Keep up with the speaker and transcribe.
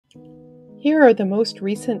Here are the most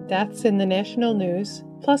recent deaths in the national news,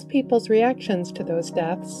 plus people's reactions to those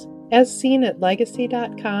deaths, as seen at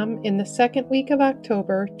Legacy.com in the second week of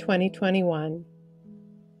October 2021.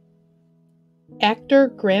 Actor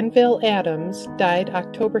Granville Adams died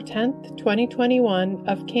October 10, 2021,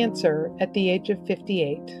 of cancer at the age of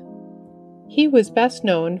 58. He was best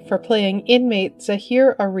known for playing inmate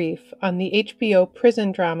Zahir Arif on the HBO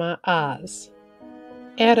prison drama Oz.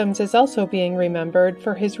 Adams is also being remembered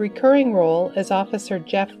for his recurring role as Officer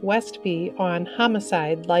Jeff Westby on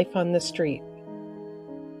Homicide: Life on the Street.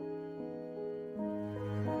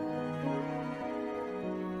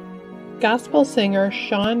 Gospel singer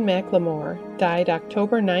Shawn McLemore died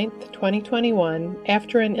October 9, 2021,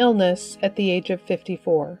 after an illness at the age of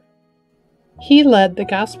 54. He led the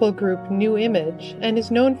gospel group New Image and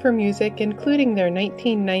is known for music including their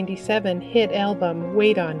 1997 hit album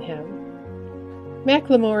Wait on Him.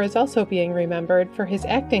 McLemore is also being remembered for his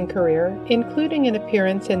acting career, including an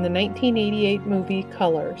appearance in the 1988 movie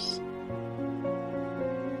Colors.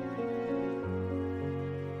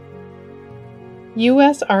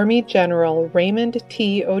 U.S. Army General Raymond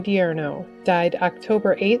T. Odierno died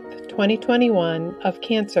October 8, 2021, of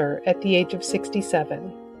cancer at the age of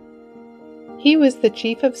 67. He was the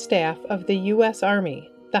Chief of Staff of the U.S.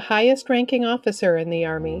 Army, the highest-ranking officer in the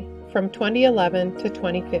Army, from 2011 to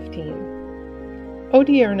 2015.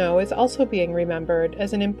 Odierno is also being remembered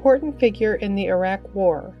as an important figure in the Iraq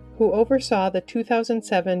War, who oversaw the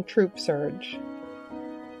 2007 troop surge.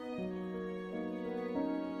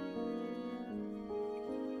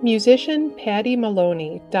 Musician Paddy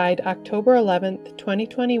Moloney died October 11,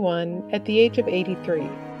 2021, at the age of 83.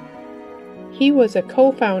 He was a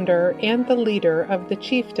co-founder and the leader of the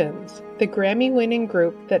Chieftains, the Grammy-winning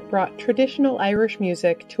group that brought traditional Irish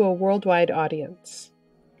music to a worldwide audience.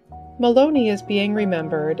 Moloney is being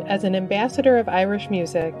remembered as an ambassador of Irish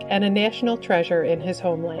music and a national treasure in his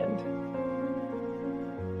homeland.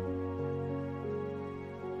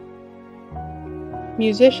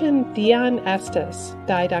 Musician Deon Estus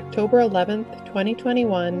died October 11,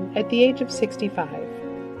 2021, at the age of 65.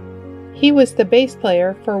 He was the bass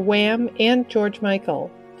player for Wham and George Michael,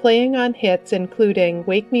 playing on hits including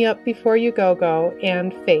Wake Me Up Before You Go-Go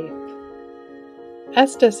and Faith.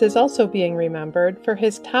 Estus is also being remembered for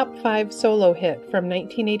his top 5 solo hit from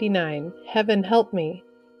 1989, Heaven Help Me,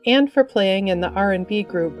 and for playing in the R&B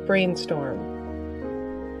group Brainstorm.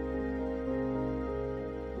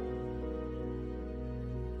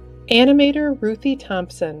 Animator Ruthie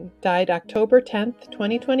Tompson died October 10,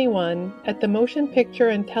 2021, at the Motion Picture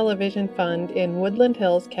and Television Fund in Woodland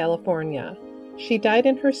Hills, California. She died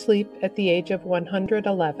in her sleep at the age of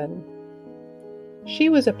 111. She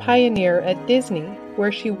was a pioneer at Disney,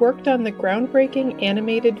 where she worked on the groundbreaking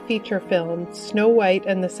animated feature film Snow White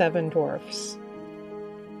and the Seven Dwarfs.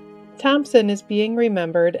 Thompson is being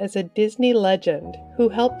remembered as a Disney legend who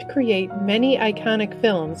helped create many iconic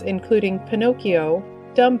films including Pinocchio,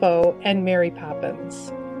 Dumbo, and Mary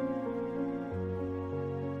Poppins.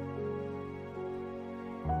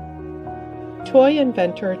 Toy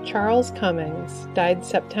inventor Charles Cummings died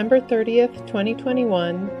September 30,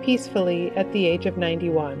 2021, peacefully at the age of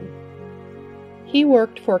 91. He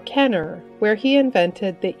worked for Kenner, where he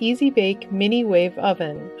invented the Easy Bake Mini Wave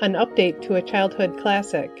Oven, an update to a childhood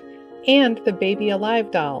classic, and the Baby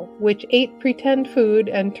Alive doll, which ate pretend food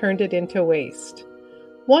and turned it into waste.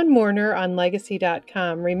 One mourner on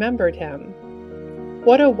Legacy.com remembered him.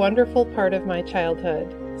 "What a wonderful part of my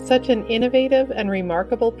childhood. Such an innovative and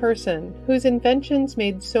remarkable person whose inventions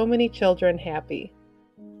made so many children happy."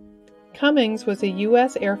 Cummings was a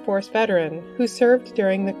U.S. Air Force veteran who served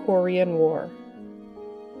during the Korean War.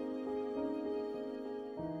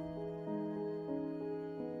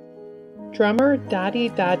 Drummer Dottie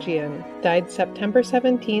Dodgion died September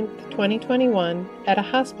 17, 2021, at a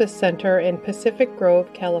hospice center in Pacific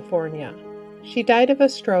Grove, California. She died of a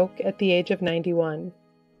stroke at the age of 91.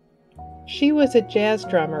 She was a jazz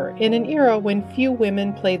drummer in an era when few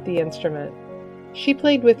women played the instrument. She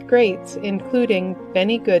played with greats including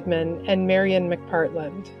Benny Goodman and Marion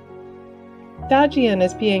McPartland. Dodgion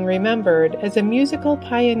is being remembered as a musical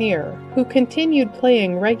pioneer who continued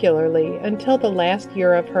playing regularly until the last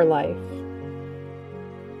year of her life.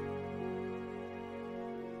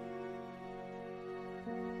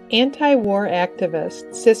 Anti-war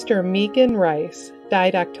activist Sister Megan Rice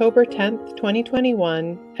died October 10,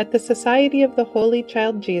 2021, at the Society of the Holy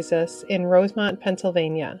Child Jesus in Rosemont,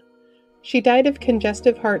 Pennsylvania. She died of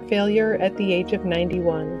congestive heart failure at the age of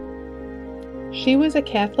 91. She was a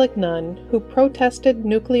Catholic nun who protested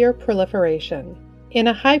nuclear proliferation. In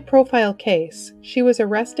a high-profile case, she was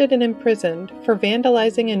arrested and imprisoned for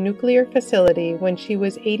vandalizing a nuclear facility when she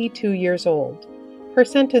was 82 years old. Her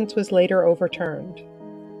sentence was later overturned.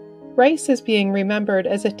 Rice is being remembered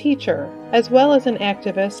as a teacher, as well as an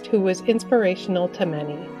activist who was inspirational to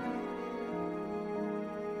many.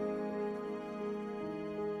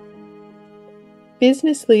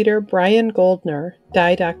 Business leader Brian Goldner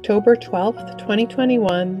died October 12,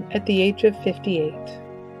 2021, at the age of 58.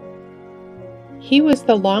 He was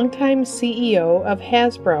the longtime CEO of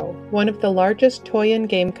Hasbro, one of the largest toy and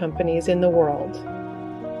game companies in the world.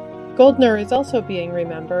 Goldner is also being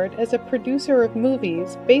remembered as a producer of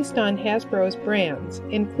movies based on Hasbro's brands,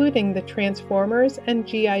 including the Transformers and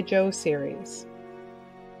G.I. Joe series.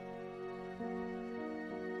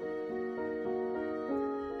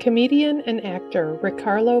 Comedian and actor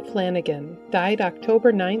Ricarlo Flanagan died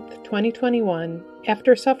October 9, 2021,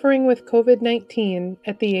 after suffering with COVID-19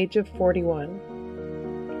 at the age of 41.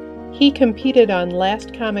 He competed on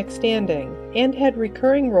Last Comic Standing and had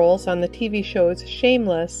recurring roles on the TV shows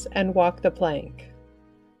Shameless and Walk the Plank.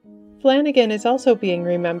 Flanagan is also being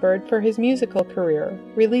remembered for his musical career,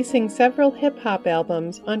 releasing several hip-hop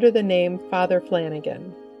albums under the name Father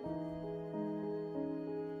Flanagan.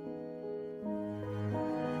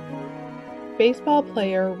 Baseball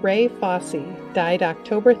player Ray Fosse died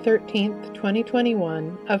October 13,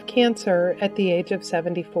 2021, of cancer at the age of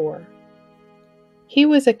 74. He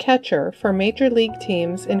was a catcher for major league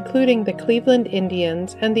teams including the Cleveland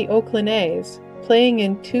Indians and the Oakland A's, playing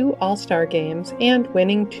in 2 All-Star games and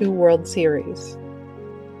winning 2 World Series.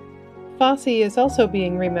 Fosse is also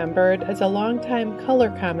being remembered as a longtime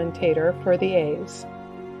color commentator for the A's.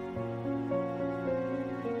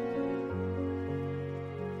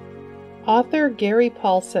 Author Gary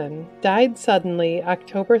Paulsen died suddenly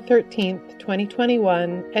October 13,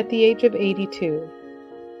 2021, at the age of 82.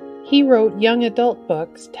 He wrote young adult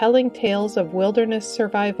books telling tales of wilderness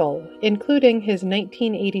survival, including his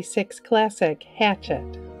 1986 classic,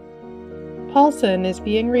 Hatchet. Paulsen is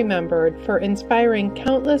being remembered for inspiring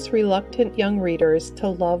countless reluctant young readers to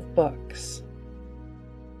love books.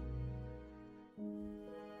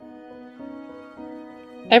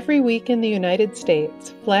 Every week in the United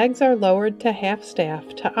States, flags are lowered to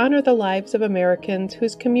half-staff to honor the lives of Americans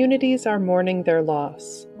whose communities are mourning their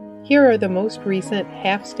loss. Here are the most recent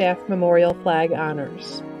half-staff memorial flag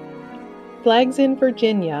honors. Flags in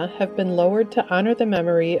Virginia have been lowered to honor the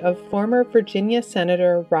memory of former Virginia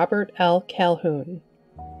Senator Robert L. Calhoun.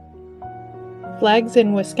 Flags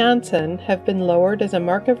in Wisconsin have been lowered as a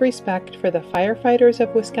mark of respect for the firefighters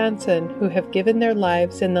of Wisconsin who have given their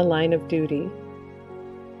lives in the line of duty.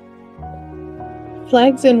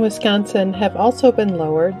 Flags in Wisconsin have also been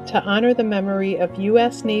lowered to honor the memory of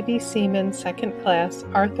U.S. Navy Seaman Second Class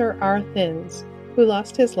Arthur R. Thins, who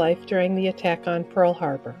lost his life during the attack on Pearl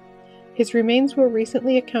Harbor. His remains were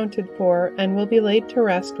recently accounted for and will be laid to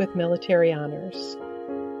rest with military honors.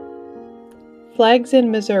 Flags in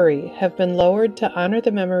Missouri have been lowered to honor the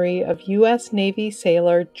memory of U.S. Navy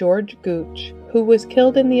sailor George Gooch, who was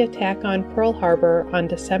killed in the attack on Pearl Harbor on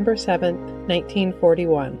December 7,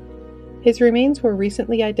 1941. His remains were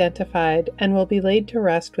recently identified and will be laid to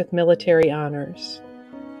rest with military honors.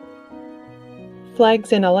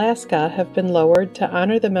 Flags in Alaska have been lowered to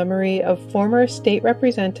honor the memory of former State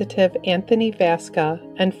Representative Anthony Vasca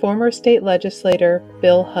and former state legislator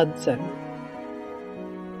Bill Hudson.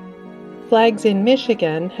 Flags in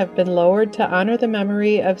Michigan have been lowered to honor the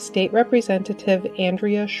memory of State Representative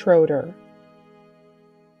Andrea Schroeder.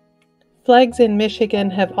 Flags in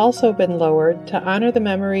Michigan have also been lowered to honor the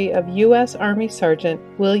memory of U.S. Army Sergeant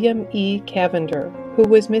William E. Cavender, who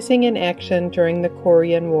was missing in action during the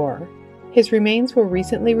Korean War. His remains were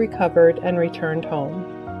recently recovered and returned home.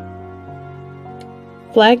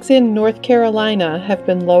 Flags in North Carolina have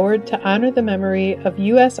been lowered to honor the memory of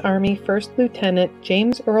U.S. Army First Lieutenant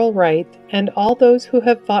James Earl Wright and all those who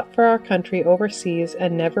have fought for our country overseas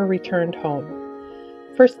and never returned home.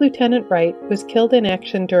 First Lieutenant Wright was killed in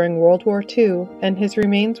action during World War II, and his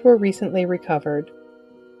remains were recently recovered.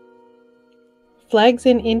 Flags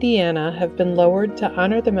in Indiana have been lowered to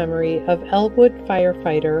honor the memory of Elwood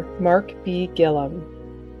firefighter Mark B. Gillum.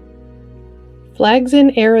 Flags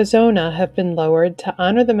in Arizona have been lowered to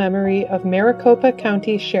honor the memory of Maricopa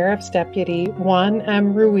County Sheriff's Deputy Juan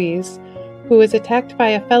M. Ruiz, who was attacked by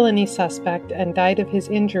a felony suspect and died of his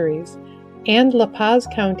injuries, and La Paz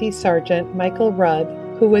County Sergeant Michael Rudd,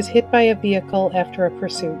 who was hit by a vehicle after a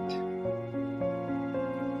pursuit.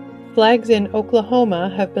 Flags in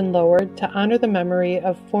Oklahoma have been lowered to honor the memory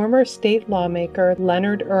of former state lawmaker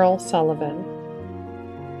Leonard Earl Sullivan.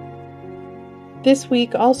 This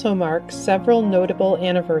week also marks several notable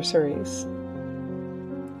anniversaries.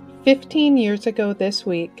 15 years ago this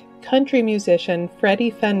week, country musician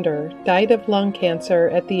Freddie Fender died of lung cancer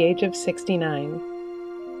at the age of 69.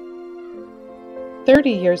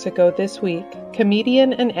 30 years ago this week,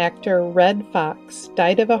 comedian and actor Ray Fosse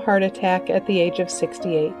died of a heart attack at the age of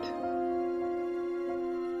 68.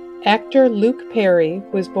 Actor Luke Perry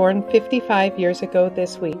was born 55 years ago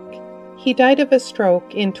this week. He died of a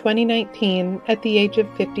stroke in 2019 at the age of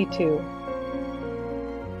 52.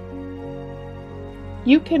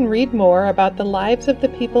 You can read more about the lives of the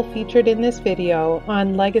people featured in this video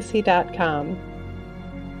on Legacy.com.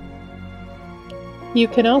 You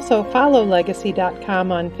can also follow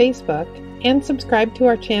Legacy.com on Facebook and subscribe to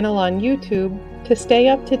our channel on YouTube to stay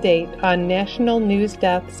up to date on national news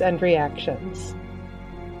deaths and reactions.